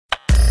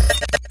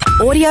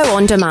Audio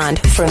on demand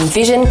from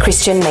Vision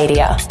Christian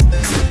Media.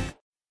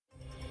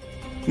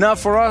 Now,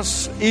 for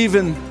us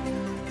even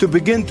to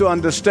begin to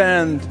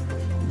understand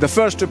the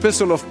first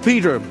epistle of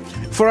Peter,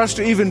 for us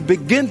to even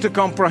begin to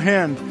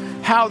comprehend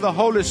how the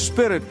Holy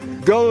Spirit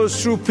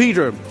goes through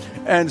Peter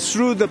and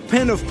through the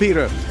pen of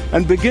Peter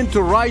and begin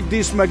to write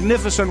these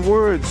magnificent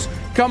words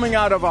coming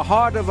out of a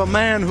heart of a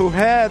man who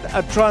had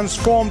a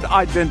transformed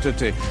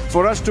identity.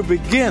 For us to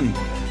begin,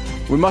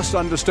 we must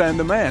understand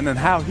the man and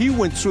how he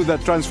went through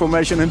that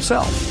transformation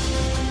himself.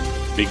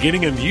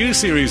 Beginning a new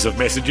series of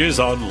messages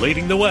on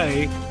Leading the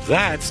Way,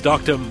 that's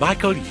Dr.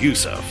 Michael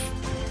Youssef.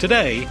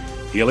 Today,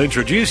 he'll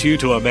introduce you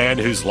to a man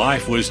whose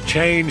life was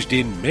changed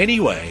in many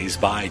ways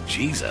by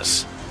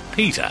Jesus,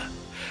 Peter.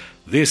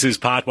 This is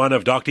part one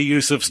of Dr.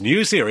 Youssef's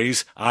new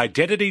series,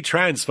 Identity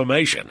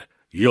Transformation.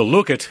 You'll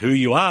look at who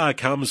you are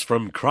comes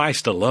from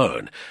Christ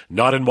alone,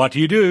 not in what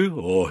you do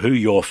or who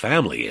your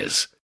family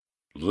is.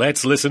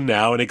 Let's listen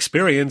now and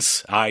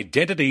experience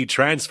Identity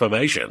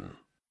Transformation.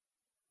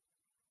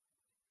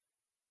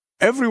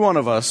 Every one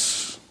of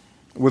us,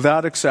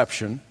 without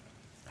exception,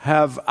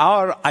 have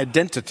our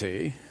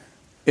identity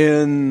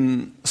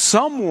in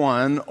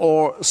someone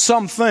or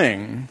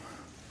something.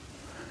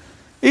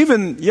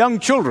 Even young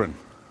children,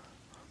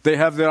 they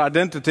have their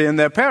identity in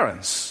their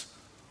parents.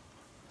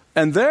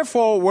 And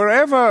therefore,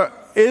 wherever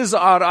is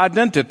our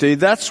identity,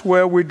 that's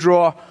where we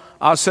draw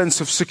our sense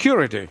of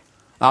security,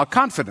 our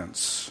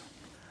confidence.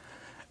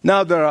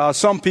 Now, there are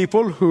some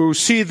people who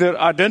see their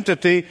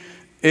identity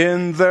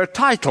in their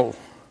title,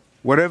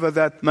 whatever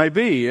that may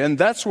be, and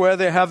that's where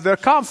they have their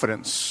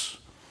confidence.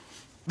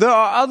 There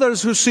are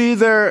others who see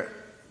their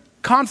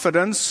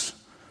confidence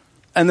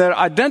and their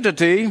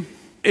identity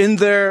in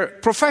their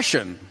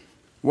profession,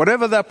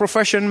 whatever that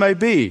profession may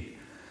be.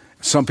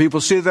 Some people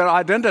see their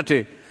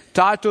identity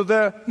tied to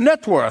their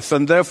net worth,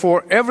 and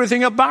therefore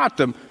everything about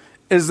them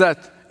is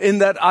that in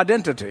that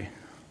identity.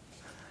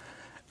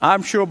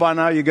 I'm sure by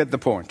now you get the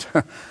point.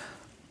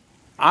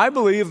 I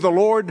believe the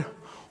Lord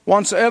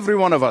wants every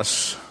one of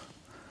us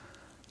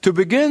to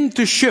begin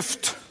to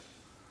shift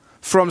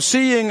from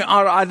seeing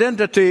our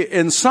identity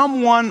in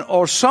someone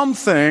or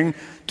something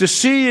to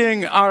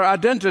seeing our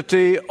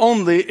identity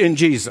only in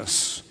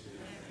Jesus.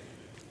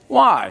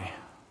 Why?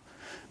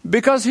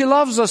 Because He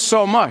loves us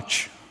so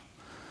much.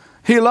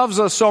 He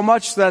loves us so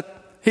much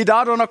that He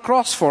died on a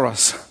cross for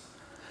us.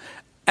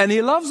 And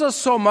He loves us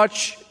so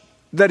much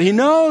that He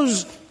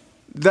knows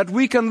that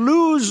we can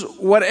lose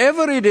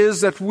whatever it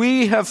is that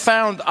we have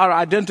found our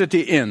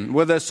identity in,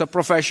 whether it's a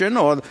profession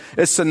or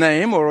it's a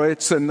name or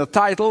it's in a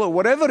title or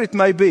whatever it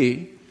may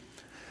be.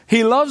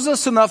 He loves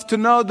us enough to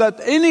know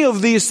that any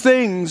of these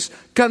things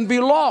can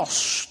be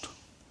lost.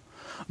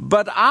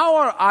 But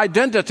our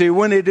identity,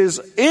 when it is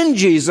in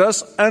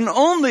Jesus and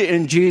only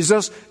in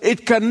Jesus,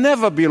 it can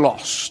never be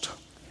lost.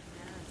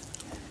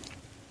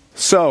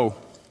 So,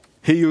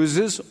 He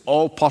uses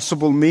all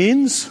possible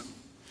means.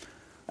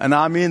 And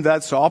I mean,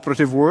 that's the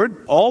operative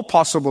word, all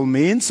possible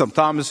means.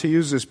 Sometimes He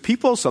uses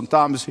people,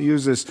 sometimes He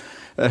uses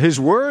His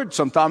Word,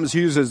 sometimes He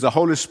uses the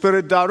Holy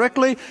Spirit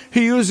directly.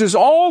 He uses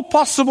all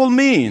possible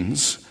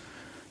means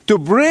to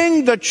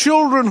bring the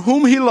children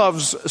whom He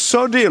loves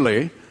so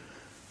dearly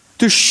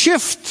to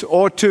shift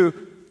or to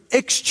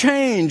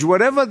exchange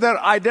whatever their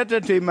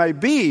identity may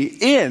be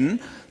in,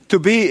 to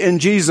be in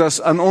Jesus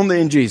and only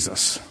in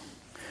Jesus.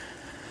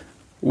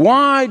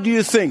 Why do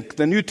you think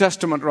the New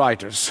Testament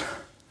writers,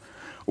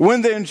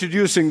 when they're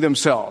introducing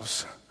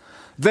themselves,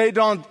 they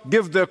don't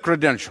give their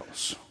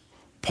credentials?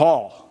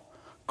 Paul,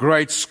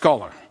 great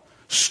scholar,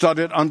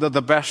 studied under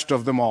the best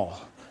of them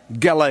all,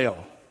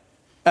 Gamaliel,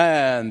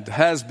 and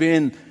has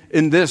been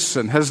in this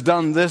and has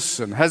done this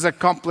and has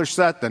accomplished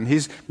that,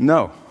 and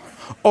no.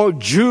 Or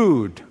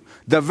Jude,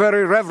 the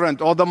very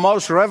reverend or the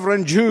most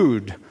reverend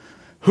Jude,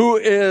 who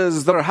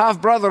is the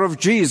half-brother of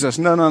Jesus.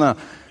 No.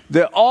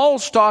 They all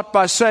start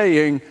by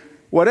saying,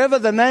 whatever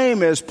the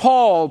name is,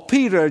 Paul,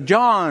 Peter,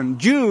 John,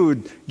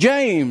 Jude,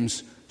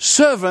 James,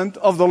 servant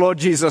of the Lord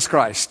Jesus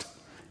Christ.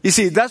 You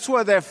see, that's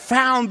where they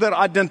found their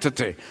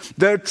identity,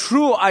 their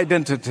true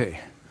identity.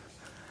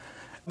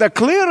 The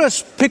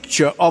clearest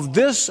picture of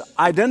this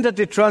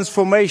identity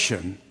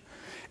transformation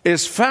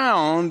is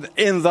found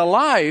in the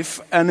life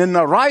and in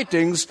the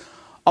writings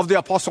of the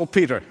Apostle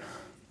Peter.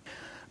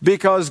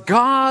 Because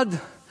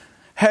God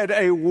had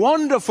a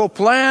wonderful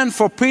plan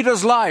for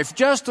Peter's life,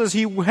 just as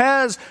He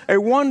has a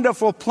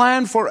wonderful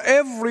plan for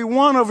every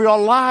one of your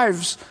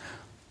lives.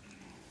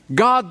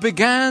 God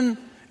began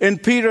in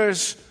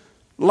Peter's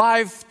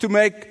life to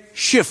make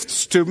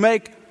shifts, to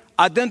make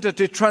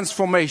identity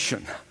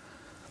transformation.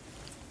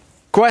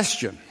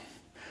 Question: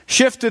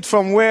 shifted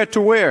from where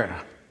to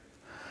where?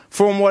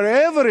 From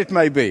wherever it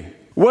may be.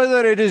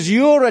 Whether it is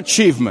your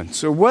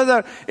achievements, or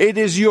whether it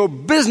is your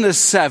business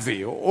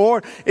savvy,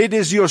 or it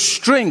is your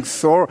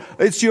strength, or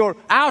it's your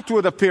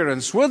outward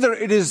appearance, whether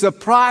it is the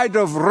pride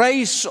of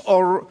race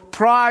or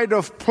pride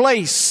of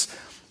place,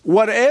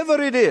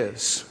 whatever it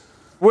is,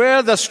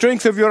 where the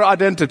strength of your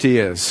identity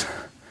is,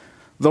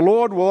 the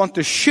Lord will want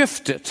to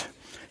shift it.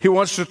 He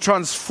wants to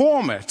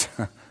transform it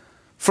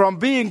from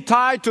being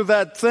tied to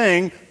that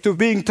thing to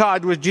being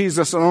tied with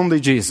Jesus and only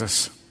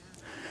Jesus.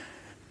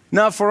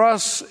 Now, for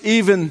us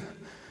even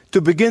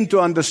to begin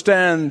to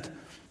understand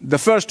the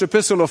first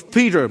epistle of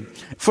Peter,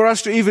 for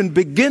us to even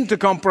begin to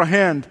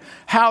comprehend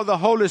how the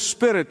Holy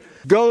Spirit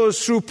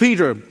goes through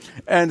Peter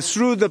and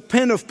through the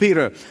pen of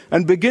Peter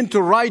and begin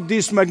to write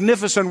these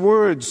magnificent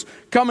words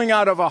coming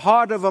out of a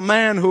heart of a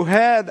man who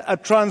had a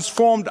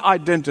transformed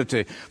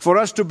identity. For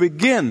us to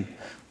begin,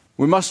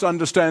 we must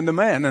understand the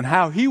man and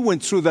how he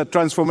went through that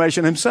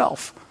transformation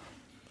himself.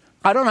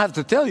 I don't have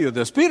to tell you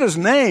this. Peter's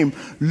name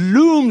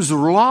looms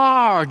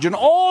large in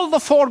all the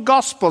four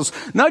Gospels,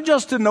 not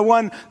just in the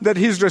one that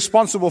he's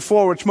responsible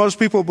for, which most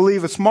people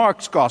believe it's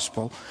Mark's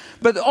Gospel,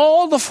 but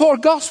all the four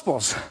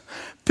Gospels.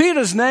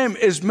 Peter's name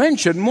is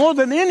mentioned more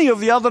than any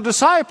of the other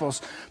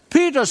disciples.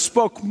 Peter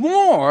spoke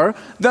more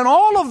than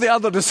all of the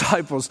other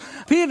disciples.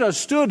 Peter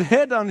stood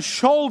head and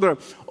shoulder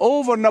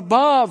over and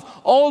above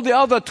all the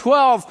other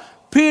 12.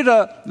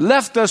 Peter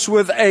left us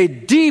with a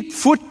deep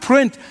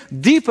footprint,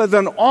 deeper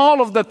than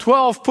all of the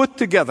 12 put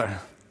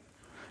together.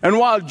 And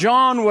while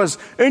John was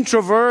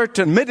introvert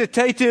and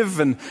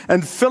meditative, and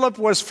Philip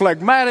was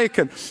phlegmatic,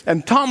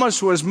 and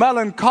Thomas was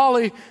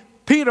melancholy,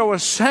 Peter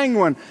was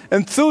sanguine,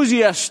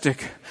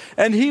 enthusiastic,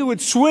 and he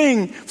would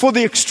swing for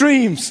the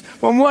extremes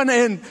from one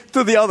end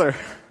to the other.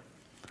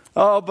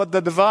 Oh, but the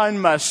divine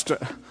master,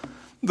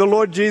 the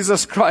Lord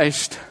Jesus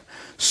Christ,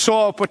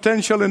 saw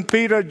potential in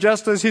Peter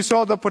just as he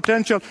saw the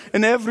potential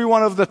in every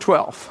one of the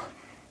 12.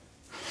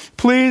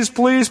 Please,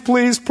 please,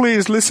 please,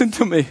 please listen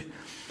to me.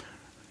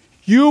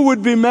 You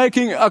would be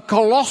making a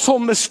colossal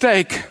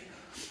mistake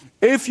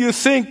if you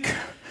think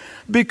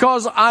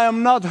because I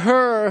am not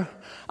her,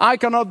 I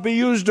cannot be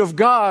used of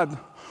God,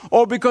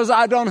 or because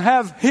I don't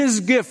have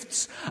His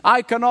gifts,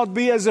 I cannot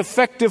be as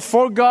effective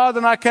for God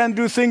and I can't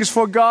do things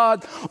for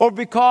God, or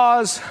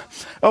because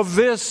of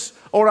this,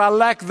 or I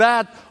lack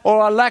that,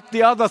 or I lack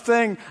the other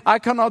thing, I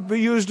cannot be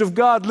used of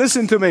God.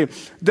 Listen to me.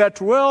 The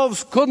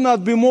 12s could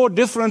not be more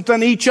different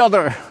than each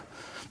other.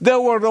 They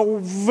were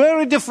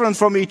very different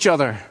from each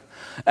other.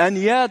 And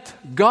yet,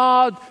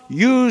 God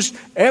used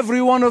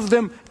every one of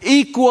them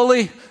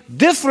equally,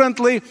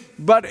 differently,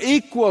 but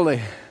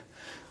equally.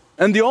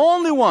 And the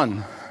only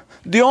one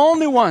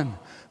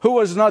who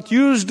was not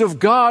used of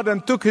God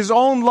and took his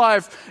own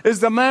life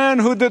is the man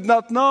who did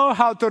not know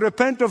how to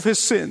repent of his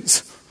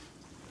sins.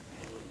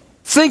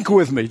 Think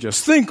with me,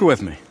 just think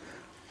with me.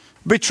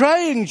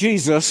 Betraying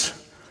Jesus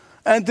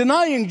and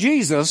denying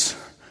Jesus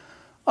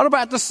are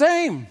about the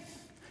same.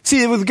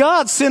 See, with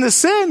God, sin is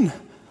sin.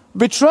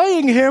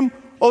 Betraying Him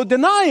or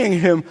denying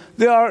Him,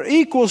 they are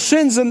equal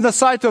sins in the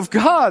sight of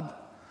God.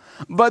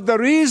 But the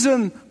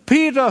reason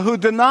Peter, who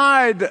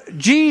denied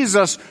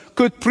Jesus,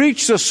 could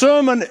preach the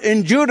sermon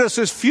in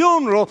Judas's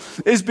funeral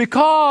is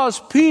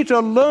because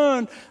Peter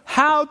learned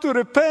how to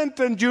repent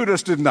and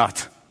Judas did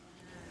not.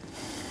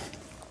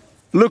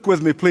 Look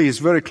with me, please,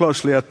 very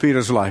closely at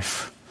Peter's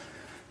life.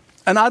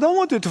 And I don't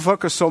want you to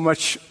focus so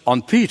much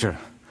on Peter,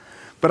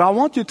 but I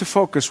want you to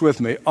focus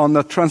with me on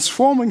the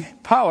transforming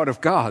power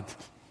of God,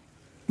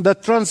 the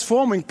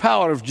transforming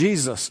power of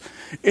Jesus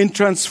in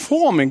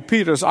transforming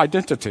Peter's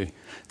identity.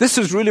 This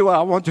is really what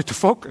I want you to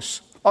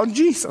focus on,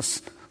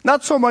 Jesus,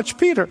 not so much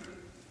Peter.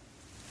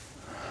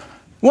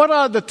 What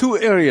are the two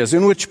areas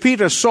in which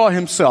Peter saw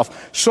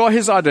himself, saw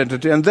his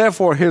identity, and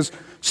therefore his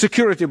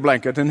security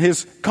blanket and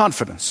his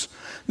confidence?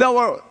 There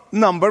were a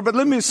number, but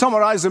let me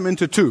summarize them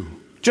into two,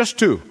 just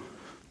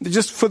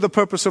for the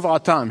purpose of our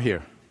time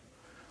here.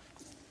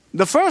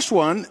 The first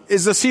one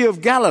is the Sea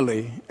of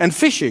Galilee and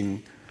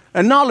fishing,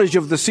 a knowledge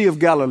of the Sea of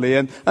Galilee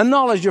and a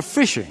knowledge of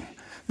fishing.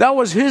 That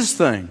was his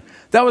thing.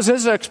 That was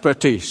his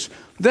expertise.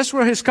 That's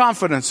where his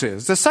confidence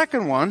is. The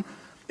second one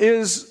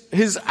is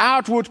his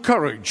outward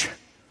courage,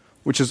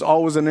 which is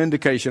always an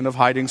indication of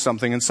hiding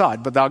something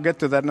inside. But I'll get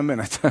to that in a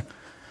minute.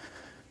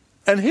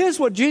 And here's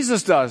what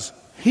Jesus does.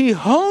 He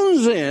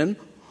hones in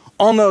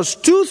on those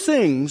two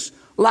things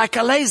like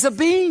a laser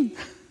beam.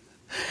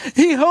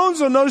 He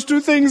hones on those two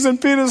things in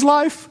Peter's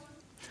life.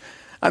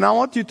 And I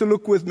want you to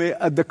look with me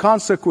at the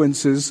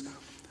consequences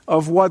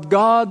of what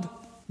God,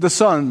 the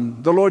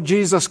Son, the Lord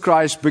Jesus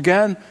Christ,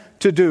 began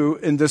to do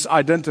in this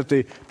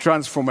identity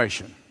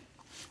transformation.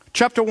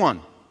 Chapter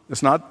 1.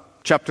 It's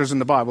not chapters in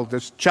the Bible.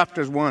 There's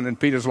chapter 1 in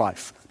Peter's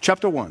life.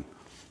 Chapter 1.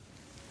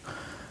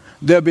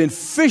 They've been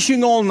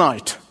fishing all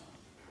night.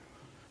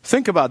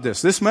 Think about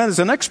this. This man is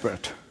an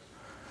expert.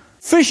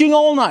 Fishing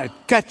all night,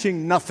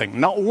 catching nothing,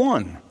 not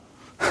one.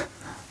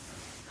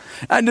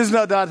 And there's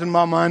no doubt in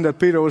my mind that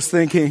Peter was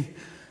thinking,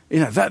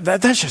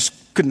 that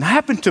just couldn't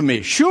happen to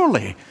me,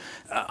 surely.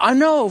 I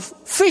know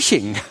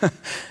fishing.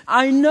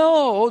 I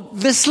know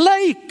this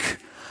lake.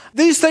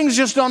 These things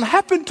just don't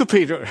happen to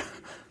Peter.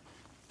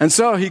 And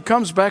so he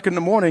comes back in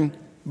the morning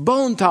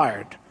bone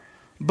tired,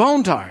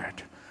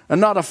 and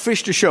not a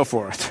fish to show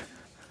for it.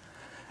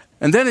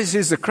 And then he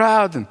sees the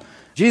crowd, and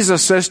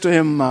Jesus says to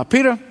him,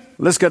 Peter,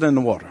 let's get in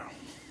the water.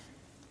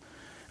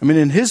 I mean,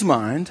 in his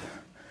mind,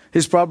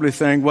 He's probably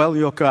thinking, well,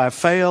 okay, I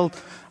failed.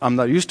 I'm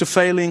not used to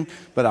failing,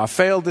 but I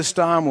failed this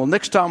time. Well,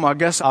 next time I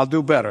guess I'll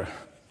do better.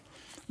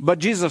 But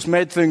Jesus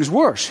made things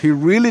worse. He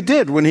really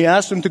did when he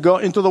asked him to go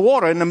into the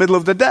water in the middle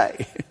of the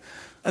day.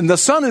 And the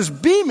sun is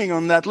beaming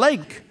on that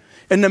lake.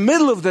 In the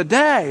middle of the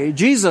day,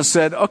 Jesus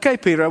said, okay,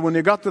 Peter, when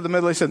you got to the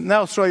middle, he said,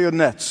 now throw your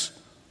nets.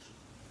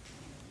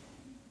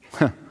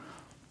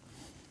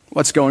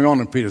 What's going on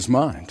in Peter's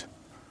mind?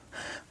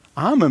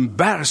 I'm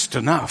embarrassed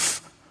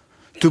enough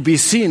to be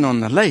seen on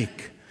the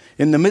lake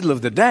in the middle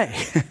of the day,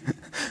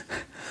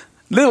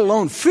 let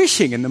alone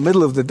fishing in the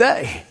middle of the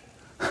day.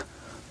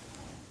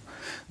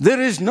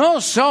 There is no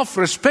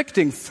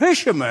self-respecting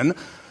fisherman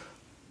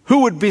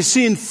who would be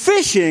seen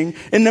fishing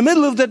in the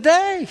middle of the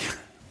day.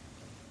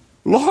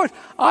 Lord,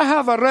 I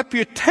have a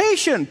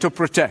reputation to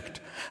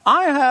protect.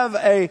 I have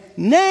a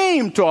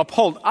name to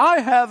uphold. I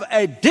have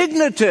a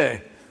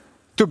dignity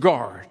to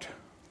guard.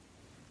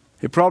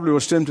 He probably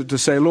was tempted to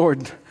say,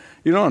 Lord,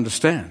 you don't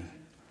understand.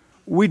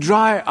 We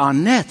dry our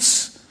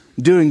nets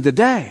during the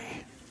day.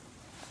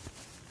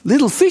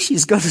 Little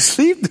fishies go to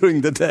sleep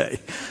during the day.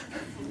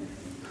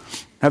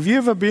 Have you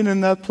ever been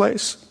in that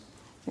place?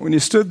 When you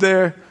stood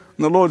there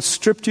and the Lord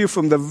stripped you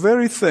from the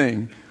very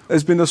thing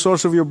that's been the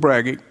source of your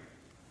bragging.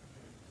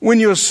 When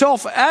your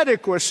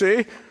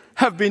self-adequacy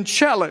have been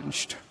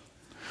challenged.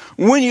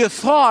 When you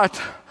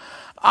thought,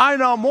 I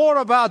know more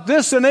about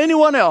this than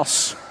anyone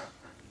else.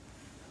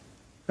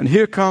 And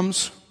here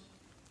comes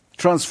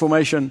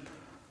transformation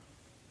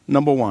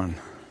number 1.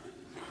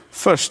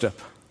 First step.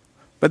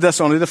 But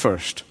that's only the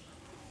first.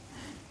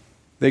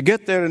 They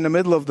get there in the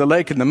middle of the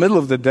lake in the middle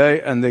of the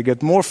day and they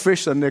get more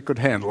fish than they could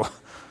handle.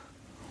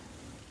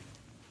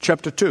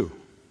 Chapter 2.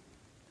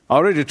 I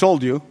already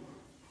told you,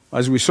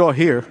 as we saw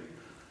here,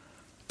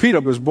 Peter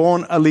was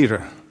born a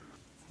leader.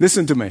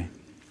 Listen to me.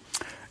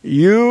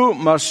 You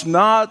must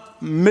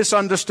not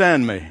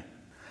misunderstand me.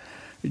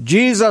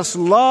 Jesus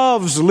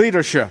loves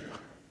leadership.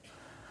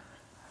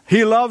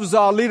 He loves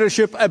our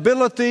leadership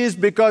abilities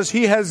because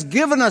He has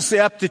given us the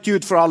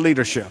aptitude for our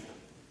leadership.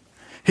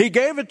 He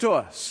gave it to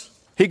us.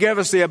 He gave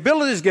us the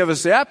abilities, gave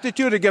us the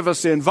aptitude, He gave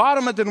us the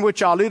environment in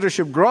which our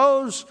leadership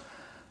grows.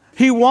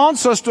 He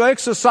wants us to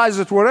exercise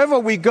it wherever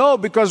we go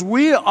because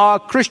we are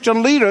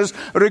Christian leaders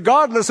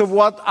regardless of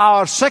what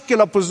our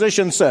secular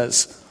position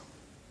says.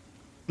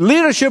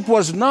 Leadership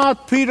was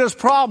not Peter's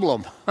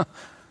problem.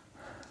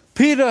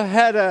 Peter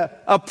had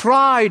a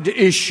pride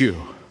issue.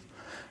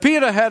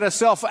 Peter had a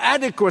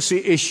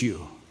self-adequacy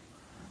issue.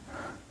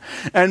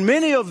 And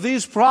many of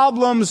these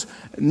problems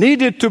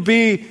needed to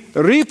be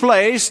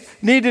replaced,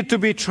 needed to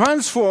be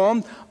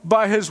transformed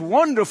by His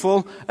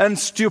wonderful and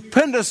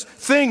stupendous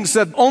things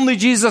that only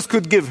Jesus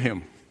could give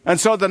him. And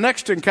so the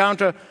next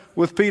encounter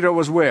with Peter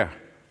was where?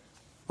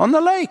 On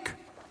the lake,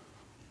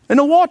 in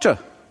the water,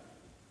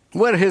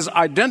 where his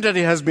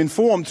identity has been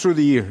formed through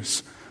the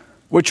years,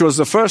 which was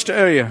the first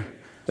area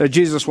that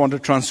Jesus wanted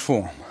to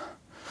transform.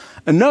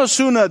 And no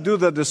sooner do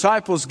the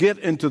disciples get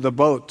into the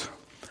boat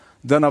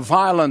than a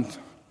violent,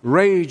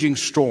 raging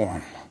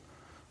storm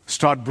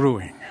started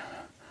brewing.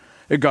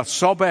 It got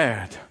so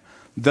bad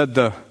that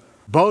the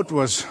boat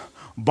was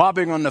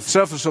bobbing on the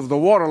surface of the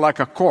water like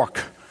a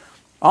cork.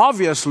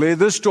 Obviously,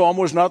 this storm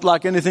was not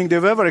like anything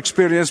they've ever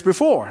experienced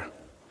before.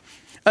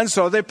 And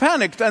so they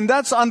panicked, and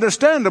that's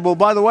understandable.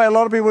 By the way, a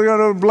lot of people are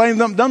going to blame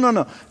them.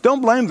 No.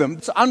 Don't blame them.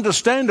 It's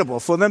understandable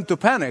for them to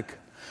panic.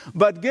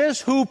 But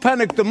guess who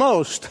panicked the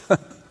most?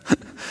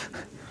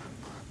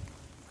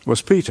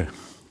 Was Peter.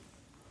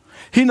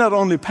 He not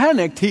only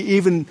panicked, he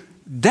even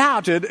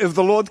doubted if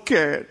the Lord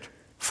cared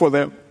for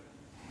them.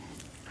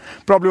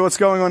 Probably what's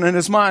going on in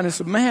his mind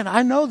is, man,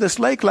 I know this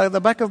lake like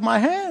the back of my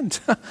hand.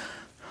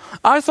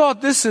 I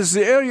thought this is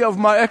the area of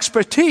my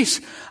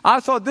expertise.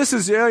 I thought this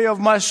is the area of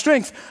my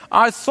strength.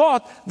 I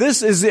thought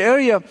this is the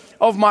area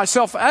of my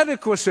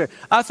self-adequacy.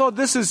 I thought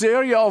this is the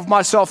area of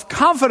my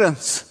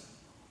self-confidence.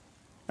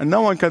 And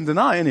no one can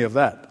deny any of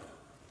that.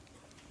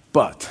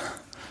 But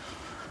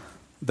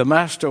the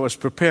Master was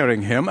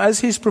preparing him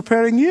as He's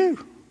preparing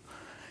you.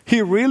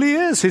 He really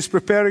is. He's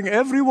preparing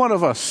every one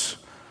of us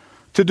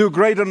to do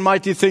great and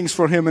mighty things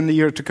for Him in the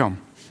year to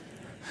come.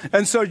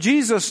 And so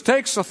Jesus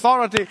takes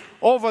authority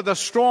over the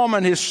storm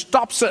and He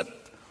stops it.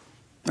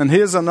 And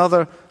here's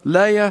another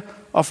layer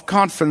of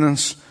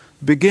confidence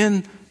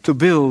begin to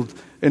build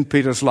in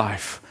Peter's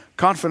life.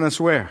 Confidence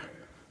where?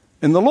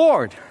 In the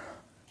Lord.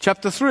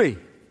 Chapter 3.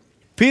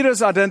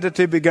 Peter's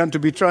identity began to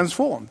be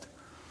transformed.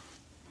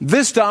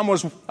 This time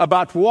was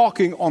about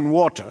walking on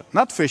water,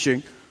 not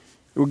fishing.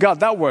 We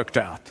got that worked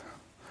out.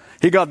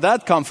 He got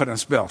that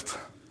confidence built.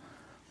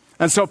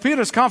 And so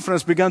Peter's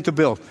confidence began to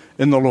build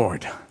in the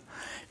Lord.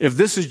 If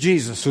this is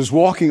Jesus who's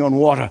walking on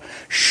water,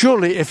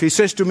 surely if He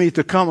says to me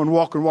to come and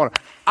walk on water,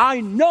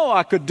 I know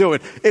I could do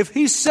it. If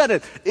He said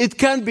it, it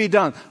can be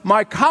done.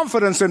 My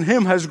confidence in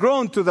Him has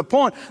grown to the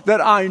point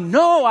that I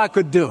know I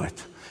could do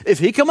it if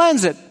He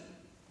commands it.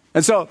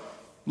 And so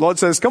Lord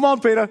says, come on,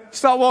 Peter,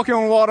 start walking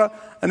on water.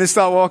 And he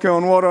started walking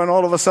on water, and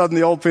all of a sudden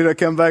the old Peter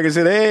came back and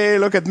said, hey,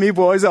 look at me,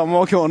 boys, I'm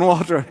walking on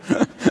water.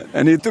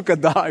 And he took a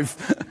dive.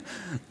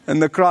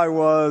 And the cry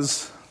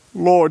was,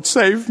 Lord,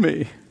 save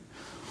me.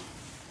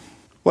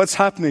 What's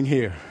happening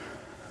here?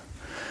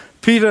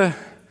 Peter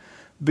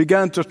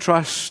began to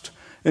trust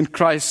in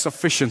Christ's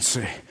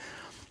sufficiency,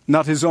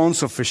 not his own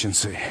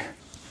sufficiency.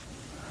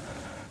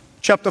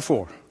 Chapter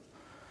 4.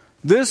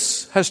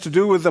 This has to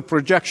do with the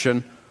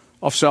projection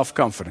of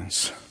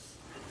self-confidence,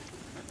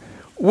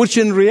 which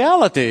in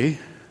reality,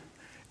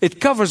 it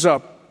covers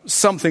up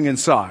something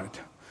inside.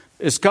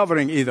 It's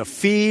covering either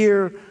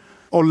fear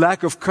or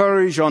lack of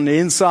courage on the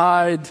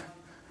inside.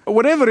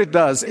 Whatever it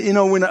does,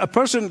 when a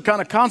person kind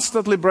of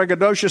constantly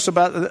braggadocious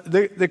about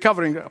it, they're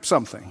covering up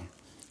something.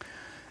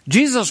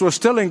 Jesus was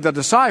telling the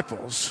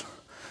disciples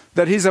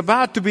that he's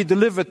about to be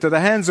delivered to the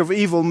hands of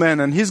evil men,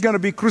 and he's going to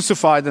be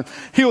crucified, and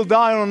he'll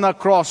die on that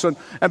cross,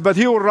 but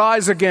he will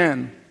rise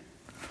again.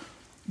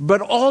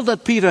 But all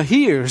that Peter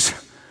hears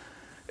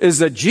is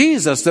that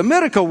Jesus, the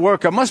miracle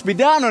worker, must be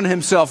down on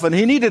himself, and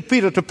he needed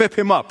Peter to pep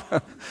him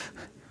up.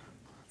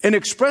 In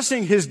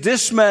expressing his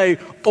dismay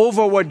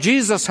over what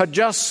Jesus had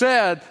just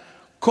said,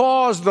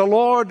 caused the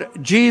Lord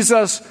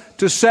Jesus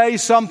to say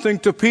something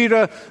to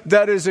Peter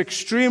that is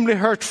extremely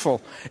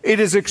hurtful.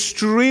 It is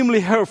extremely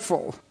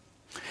hurtful.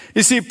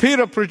 You see,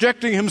 Peter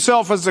projecting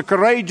himself as a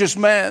courageous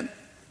man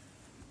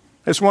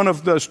is one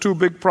of those two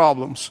big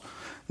problems,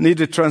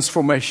 needed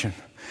transformation.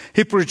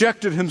 He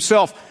projected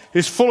himself,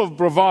 he's full of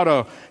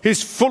bravado,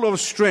 he's full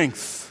of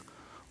strength,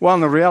 while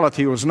in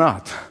reality he was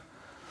not.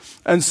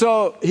 And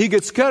so he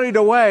gets carried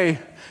away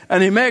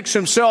and he makes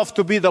himself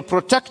to be the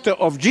protector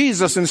of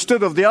Jesus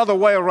instead of the other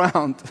way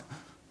around.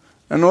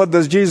 And what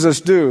does Jesus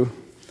do?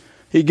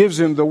 He gives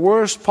him the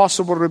worst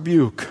possible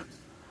rebuke.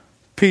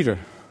 Peter,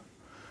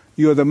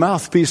 you are the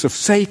mouthpiece of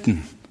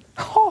Satan.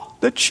 Oh,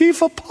 the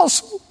chief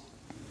apostle.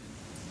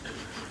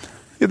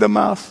 You're the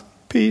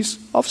mouthpiece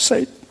of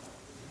Satan.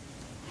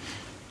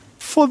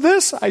 For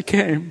this I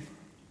came.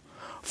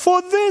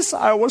 For this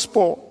I was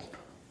born.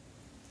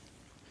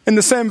 In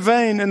the same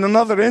vein, in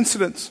another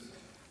incident,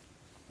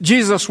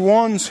 Jesus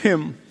warns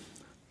him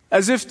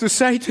as if to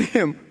say to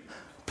him,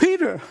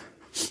 Peter,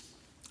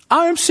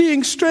 I am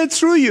seeing straight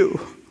through you.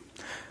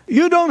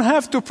 You don't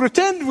have to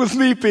pretend with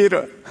me,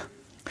 Peter.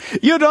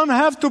 You don't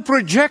have to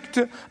project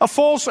a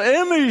false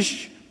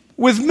image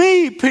with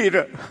me,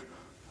 Peter.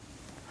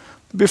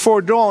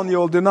 Before dawn,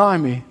 you'll deny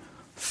me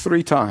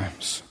 3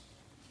 times.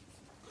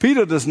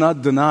 Peter does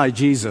not deny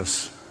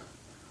Jesus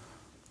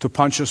to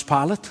Pontius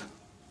Pilate,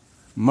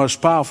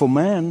 most powerful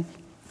man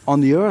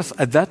on the earth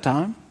at that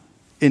time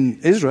in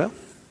Israel.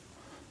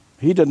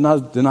 He did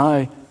not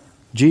deny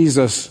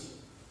Jesus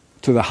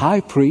to the high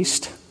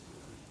priest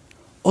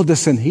or the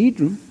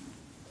Sanhedrin.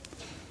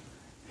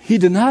 He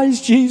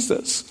denies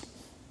Jesus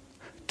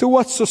to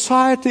what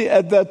society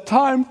at that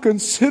time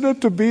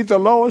considered to be the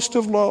lowest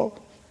of low.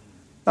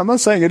 I'm not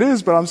saying it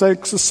is, but I'm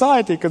saying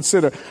society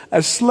considered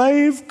a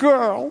slave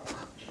girl.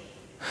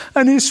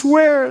 And he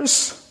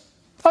swears,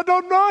 I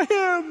don't know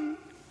him.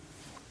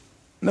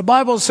 And the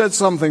Bible said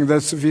something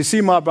that, if you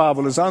see my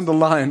Bible, is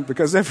underlined,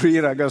 because every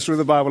year I go through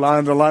the Bible, I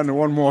underline it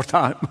one more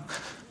time.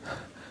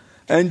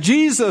 And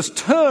Jesus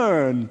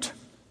turned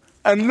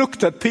and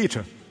looked at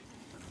Peter.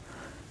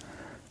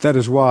 That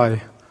is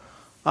why,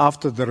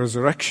 after the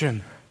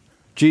resurrection,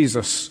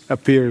 Jesus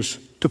appears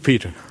to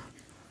Peter.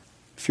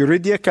 If you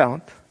read the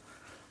account,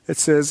 it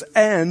says,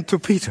 and to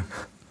Peter.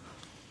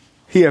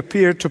 He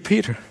appeared to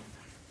Peter,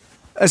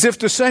 as if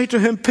to say to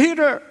him,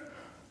 Peter,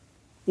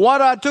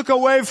 what I took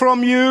away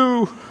from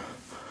you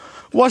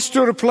was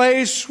to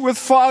replace with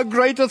far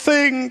greater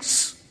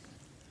things.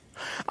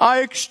 I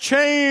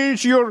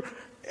exchanged your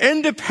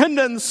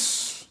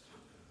independence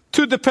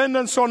to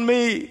dependence on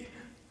me.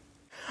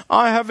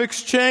 I have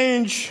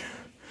exchanged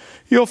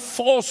your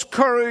false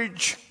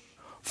courage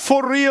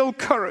for real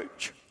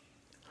courage.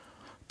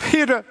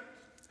 Peter,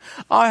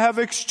 I have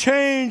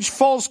exchanged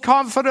false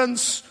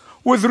confidence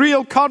with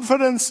real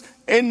confidence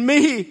in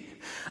me.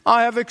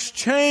 I have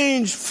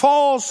exchanged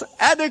false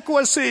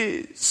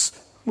adequacies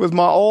with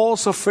my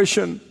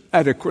all-sufficient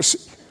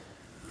adequacy.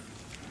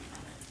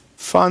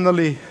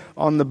 Finally,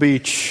 on the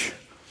beach,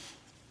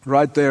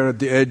 right there at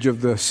the edge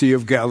of the Sea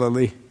of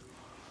Galilee,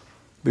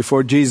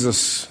 before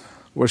Jesus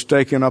was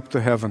taken up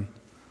to heaven,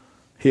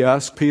 he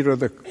asked Peter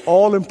the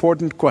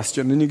all-important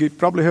question. And you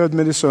probably heard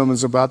many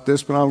sermons about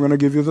this, but I'm going to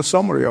give you the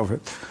summary of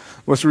it.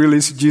 What's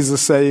really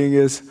Jesus saying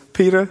is,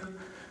 Peter,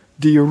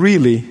 do you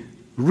really,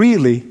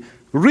 really,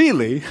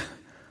 really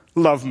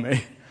love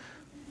me?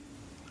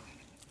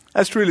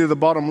 That's really the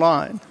bottom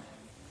line.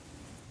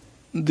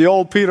 The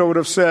old Peter would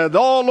have said,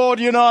 oh Lord,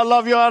 I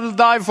love you, I'll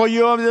die for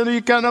you.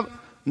 You cannot.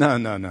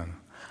 No.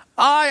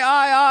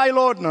 I,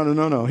 Lord.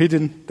 No. He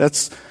didn't.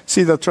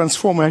 See, the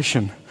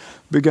transformation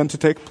began to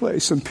take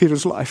place in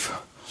Peter's life.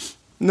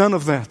 None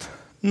of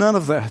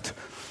that.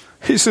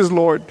 He says,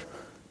 Lord,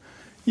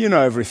 you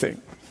know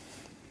everything.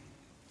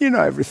 You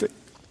know everything.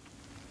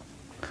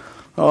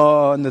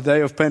 Oh, on the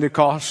day of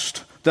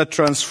Pentecost, that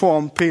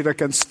transformed Peter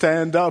can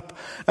stand up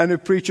and he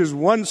preaches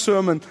one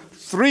sermon.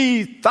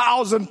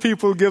 3,000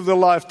 people give their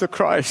life to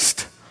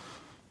Christ.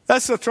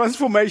 That's a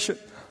transformation.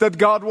 that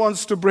God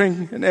wants to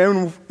bring in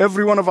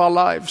every one of our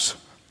lives.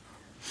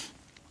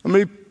 Let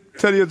me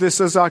tell you this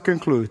as I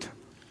conclude.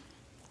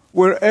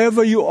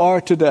 Wherever you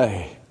are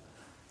today,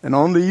 and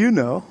only you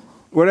know,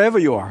 wherever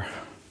you are,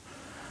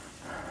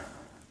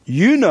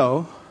 you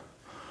know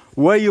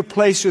where you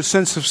place your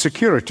sense of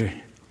security.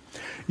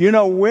 You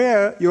know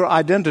where your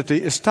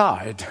identity is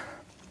tied.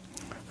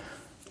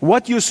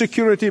 What your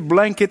security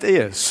blanket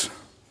is.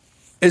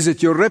 Is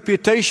it your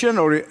reputation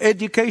or your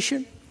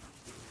education?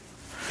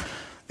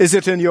 Is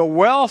it in your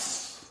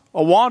wealth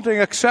or wanting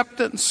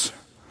acceptance?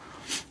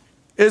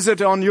 Is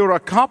it on your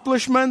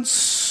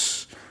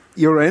accomplishments,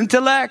 your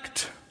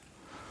intellect?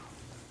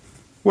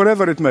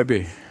 Whatever it may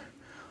be.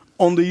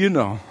 Only you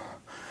know.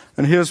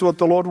 And here's what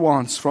the Lord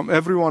wants from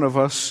every one of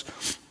us,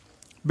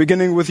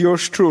 beginning with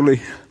yours truly,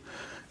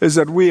 is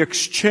that we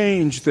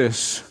exchange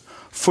this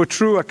for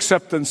true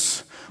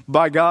acceptance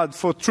by God,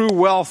 for true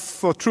wealth,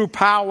 for true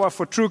power,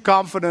 for true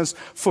confidence,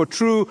 for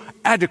true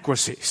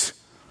adequacies.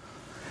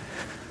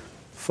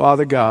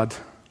 Father God,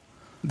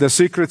 the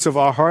secrets of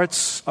our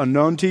hearts are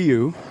known to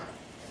you.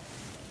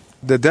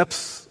 The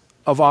depth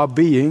of our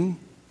being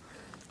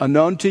are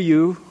known to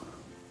you.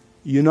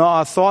 You know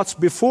our thoughts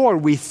before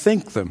we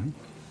think them.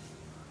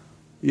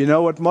 You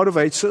know what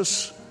motivates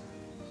us.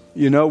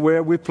 You know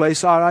where we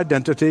place our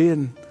identity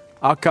and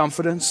our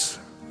confidence.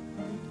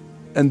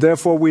 And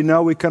therefore we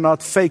know we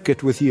cannot fake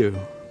it with you.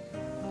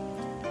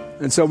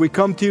 And so we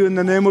come to you in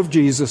the name of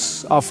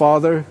Jesus, our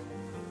Father.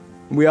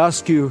 We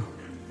ask you,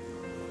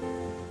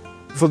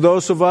 for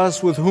those of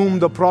us with whom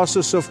the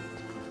process of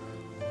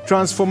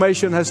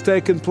transformation has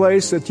taken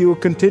place, that you will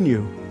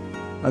continue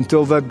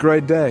until that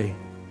great day.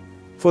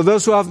 For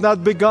those who have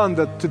not begun,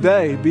 that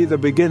today be the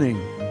beginning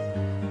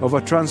of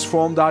a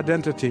transformed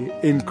identity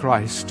in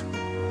Christ.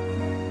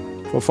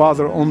 For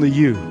Father, only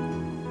you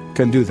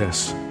can do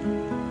this.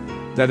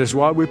 That is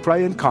why we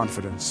pray in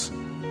confidence.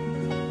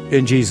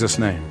 In Jesus'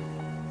 name,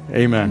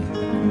 amen.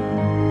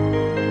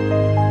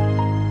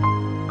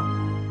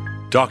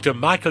 Dr.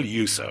 Michael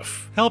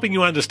Youssef, helping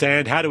you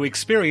understand how to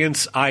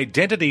experience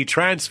identity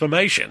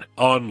transformation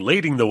on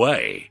Leading the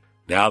Way.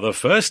 Now, the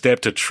first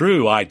step to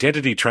true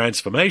identity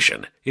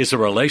transformation is a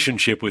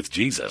relationship with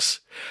Jesus.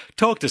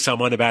 Talk to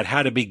someone about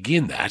how to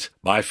begin that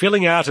by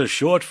filling out a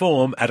short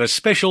form at a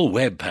special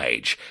web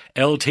page,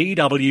 ltw.org/Jesus.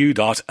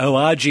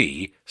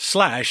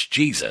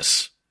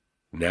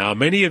 Now,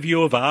 many of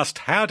you have asked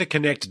how to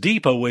connect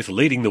deeper with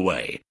Leading the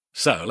Way.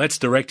 So let's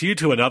direct you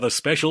to another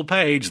special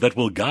page that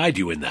will guide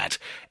you in that,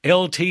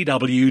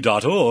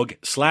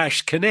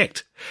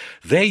 ltw.org/connect.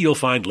 There you'll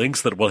find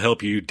links that will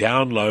help you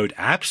download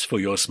apps for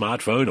your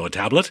smartphone or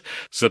tablet,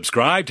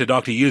 subscribe to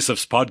Dr.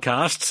 Youssef's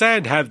podcasts,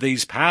 and have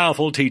these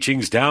powerful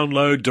teachings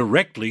download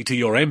directly to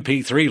your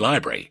MP3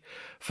 library.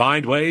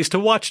 Find ways to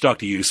watch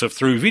Dr. Youssef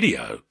through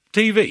video,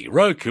 TV,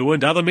 Roku,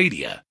 and other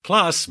media,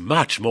 plus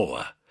much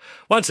more.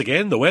 Once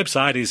again, the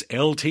website is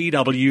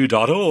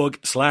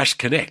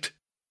ltw.org/connect.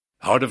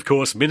 And of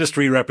course,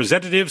 ministry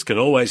representatives can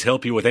always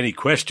help you with any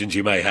questions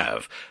you may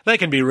have. They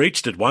can be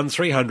reached at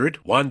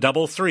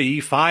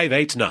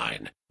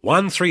 1300-133-589.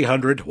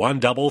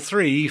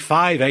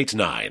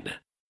 1300-133-589.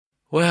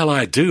 Well,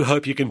 I do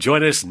hope you can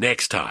join us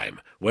next time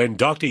when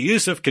Dr.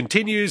 Youssef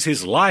continues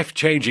his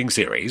life-changing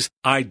series,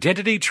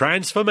 Identity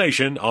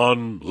Transformation,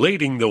 on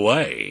Leading the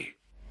Way.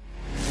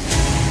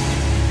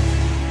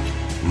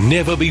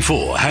 Never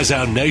before has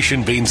our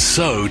nation been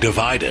so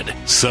divided,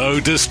 so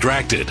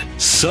distracted,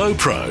 so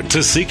prone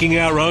to seeking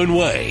our own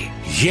way.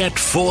 Yet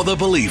for the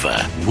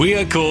believer, we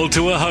are called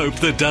to a hope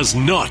that does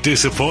not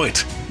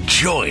disappoint.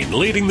 Join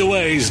Leading the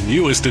Way's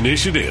newest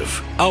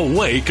initiative,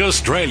 Awake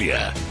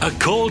Australia, a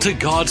call to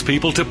God's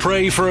people to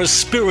pray for a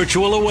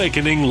spiritual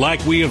awakening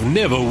like we have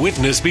never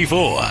witnessed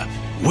before.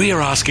 We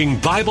are asking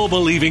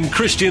Bible-believing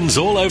Christians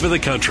all over the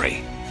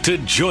country to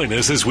join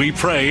us as we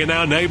pray in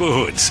our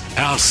neighborhoods,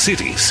 our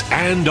cities,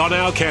 and on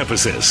our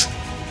campuses.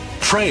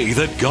 Pray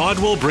that God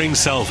will bring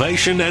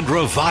salvation and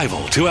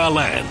revival to our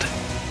land.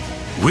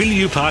 Will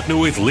you partner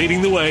with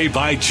Leading the Way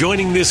by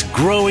joining this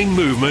growing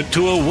movement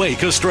to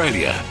Awake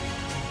Australia?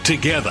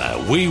 Together,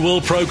 we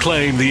will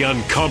proclaim the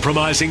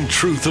uncompromising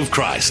truth of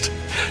Christ.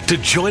 To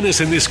join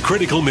us in this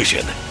critical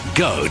mission,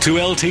 go to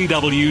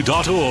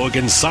ltw.org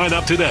and sign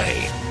up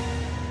today.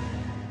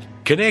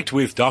 Connect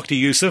with Dr.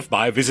 Youssef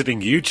by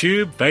visiting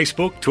YouTube,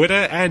 Facebook,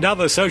 Twitter, and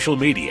other social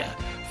media.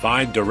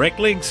 Find direct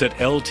links at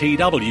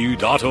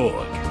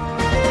ltw.org.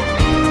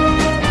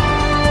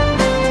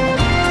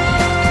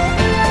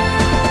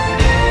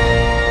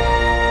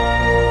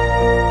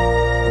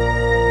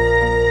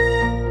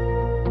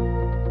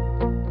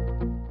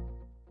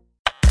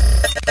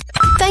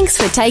 Thanks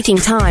for taking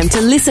time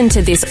to listen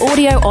to this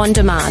audio on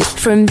demand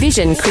from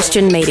Vision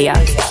Christian Media.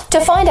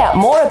 To find out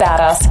more about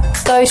us,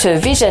 go to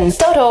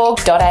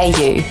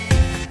vision.org.au.